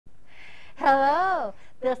Hello,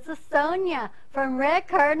 this is Sonja from Red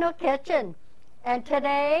Cardinal Kitchen, and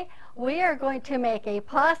today we are going to make a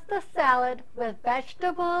pasta salad with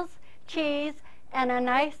vegetables, cheese, and a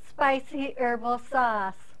nice spicy herbal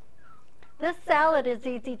sauce. This salad is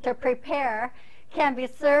easy to prepare, can be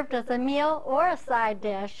served as a meal or a side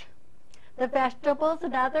dish. The vegetables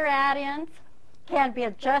and other add-ins can be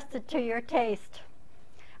adjusted to your taste.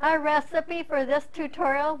 Our recipe for this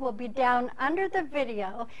tutorial will be down under the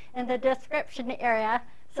video in the description area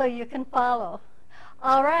so you can follow.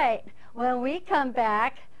 All right, when we come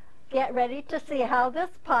back, get ready to see how this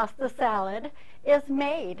pasta salad is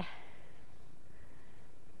made.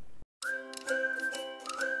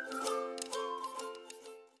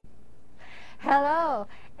 Hello,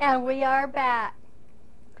 and we are back.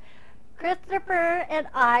 Christopher and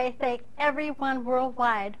I thank everyone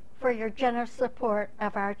worldwide for your generous support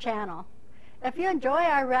of our channel. If you enjoy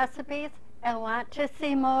our recipes and want to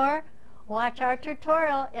see more, watch our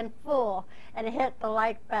tutorial in full and hit the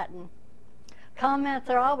like button. Comments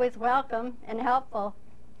are always welcome and helpful.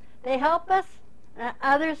 They help us and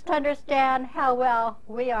others to understand how well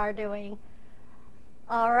we are doing.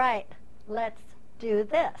 All right, let's do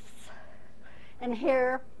this. And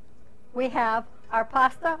here we have our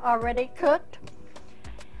pasta already cooked,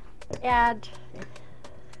 and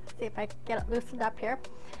see if I can get it loosened up here.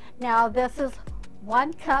 Now this is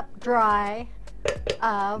 1 cup dry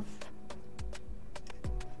of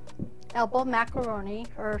elbow macaroni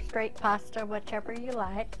or straight pasta, whichever you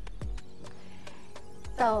like.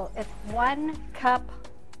 So it's 1 cup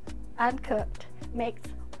uncooked makes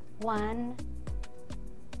 1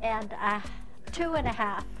 and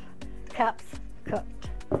 2.5 cups cooked.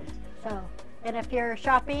 So, and if you're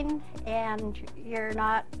shopping and you're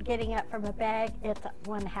not getting it from a bag, it's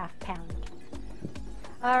 1/2 pound.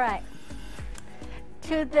 All right,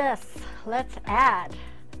 to this, let's add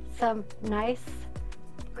some nice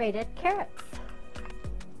grated carrots.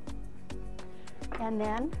 And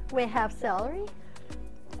then we have celery,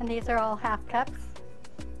 and these are all 1/2 cups.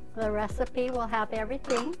 The recipe will have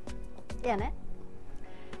everything in it.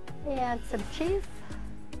 And some cheese.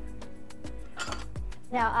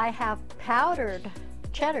 Now I have powdered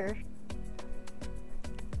cheddar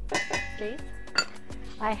cheese.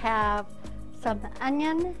 I have some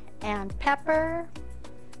onion and pepper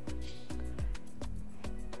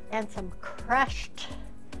and some crushed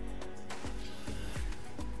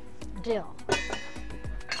dill.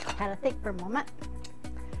 Had to think for a moment.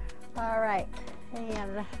 All right,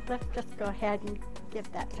 and let's just go ahead and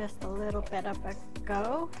give that just a little bit of a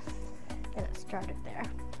go. Get it started there.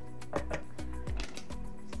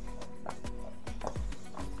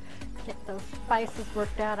 Get those spices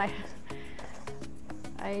worked out.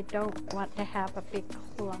 I don't want to have a big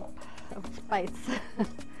clump of spice.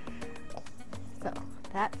 So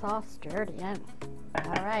that's all stirred in.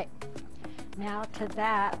 All right, now to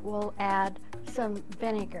that we'll add some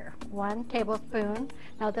vinegar, 1 tablespoon.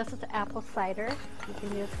 Now this is apple cider. You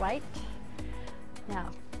can use white. Now,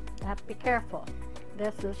 you have to be careful.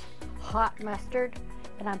 This is hot mustard,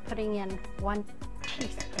 and I'm putting in 1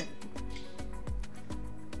 teaspoon.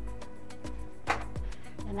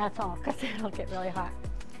 And that's all, because it'll get really hot.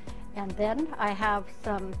 And then I have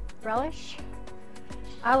some relish.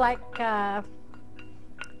 I like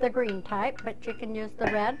the green type, but you can use the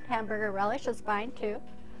red. Hamburger relish is fine too.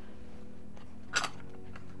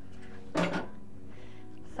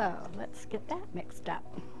 So let's get that mixed up.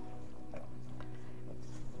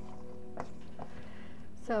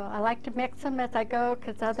 So I like to mix them as I go,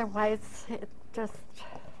 because otherwise it just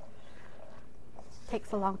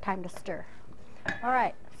takes a long time to stir. All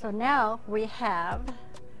right, so now we have,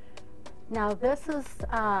 now this is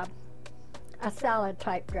a salad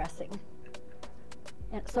type dressing,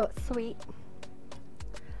 and so it's sweet.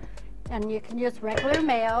 And you can use regular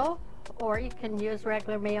mayo, or you can use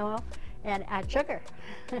regular mayo and add sugar.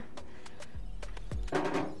 Yeah,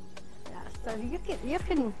 so you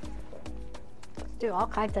can do all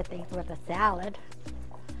kinds of things with a salad.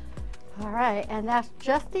 All right, and that's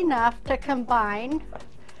just enough to combine.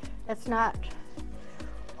 It's not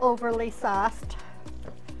overly sauced.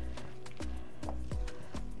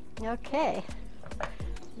 Okay,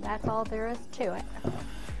 that's all there is to it.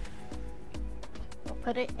 We'll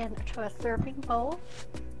put it into a serving bowl.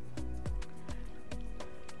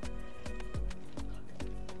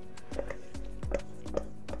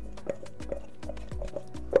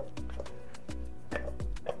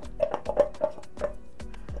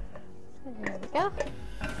 There we go.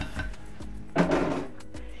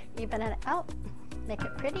 Even it out, make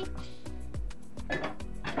it pretty.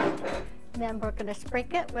 Then we're going to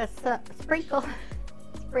sprinkle it with sprinkle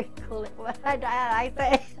it. What did I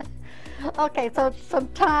say? Okay, so some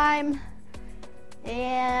thyme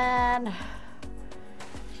and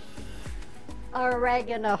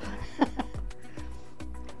oregano.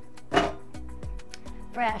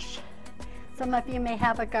 Fresh. Some of you may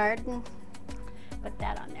have a garden. Put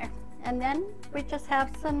that on there. And then we just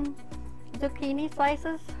have some zucchini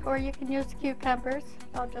slices, or you can use cucumbers.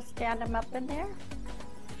 I'll just stand them up in there.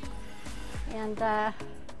 And I'm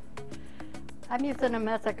using them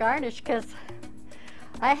as a garnish because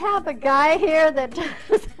I have a guy here that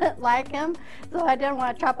doesn't like him, so I didn't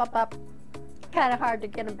want to chop up. Kind of hard to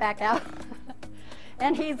get him back out.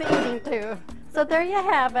 And he's eating too. So there you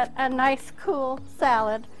have it, a nice cool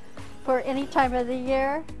salad for any time of the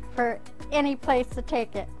year, for any place to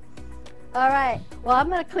take it. All right, well, I'm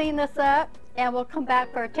going to clean this up and we'll come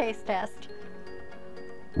back for a taste test.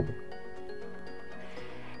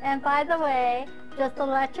 And by the way, just to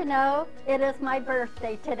let you know, it is my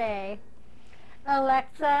birthday today.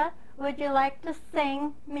 Alexa, would you like to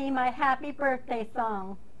sing me my happy birthday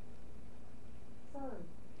song? Sorry,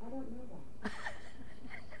 I don't know that.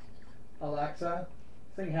 Alexa,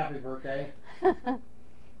 sing happy birthday. Okay,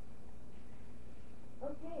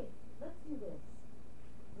 let's do this.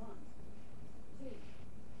 1, 2,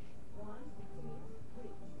 1, 2, 3.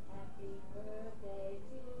 Happy birthday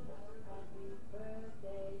to you. Happy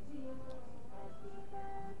birthday to you. Happy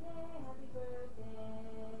birthday, happy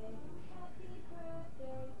birthday. Happy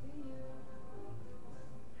birthday to you.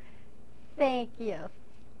 Thank you.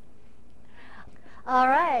 All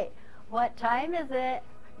right, what time is it?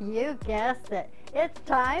 You guessed it. It's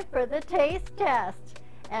time for the taste test.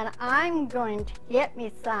 And I'm going to get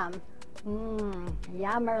me some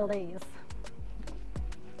yummerlies.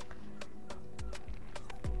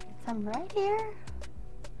 Some right here.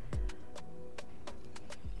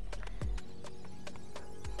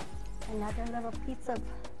 Another little piece of,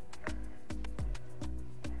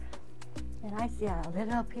 and I see a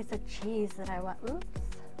little piece of cheese that I want. Oops.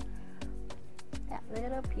 That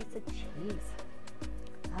little piece of cheese.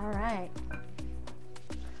 All right.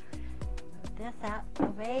 Move this out the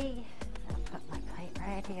way. I'll put my plate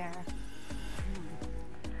right here.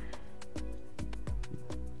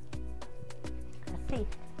 Let's see.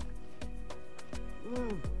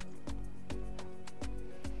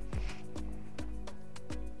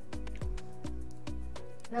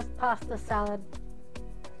 This pasta salad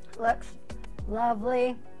looks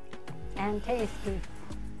lovely and tasty.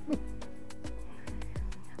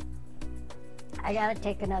 I gotta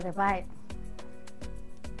take another bite.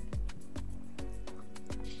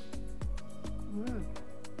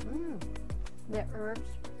 The herbs.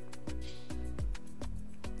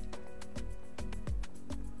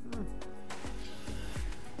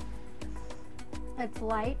 It's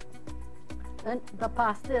light, and the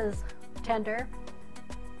pasta is tender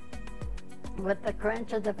with the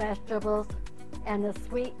crunch of the vegetables and the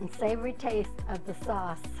sweet and savory taste of the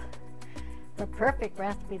sauce. It's a perfect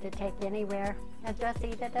recipe to take anywhere and just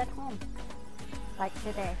eat it at home, like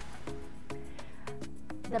today.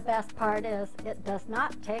 The best part is it does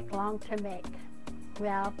not take long to make.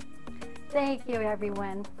 Well, thank you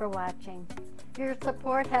everyone for watching. Your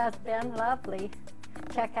support has been lovely.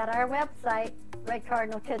 Check out our website,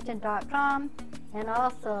 redcardinalkitchen.com, and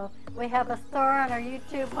also we have a store on our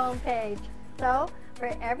YouTube homepage. So,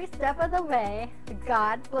 for every step of the way,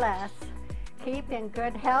 God bless. Keep in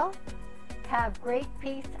good health, have great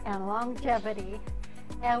peace and longevity,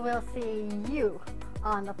 and we'll see you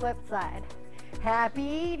on the flip side. Happy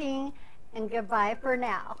eating, and goodbye for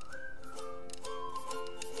now.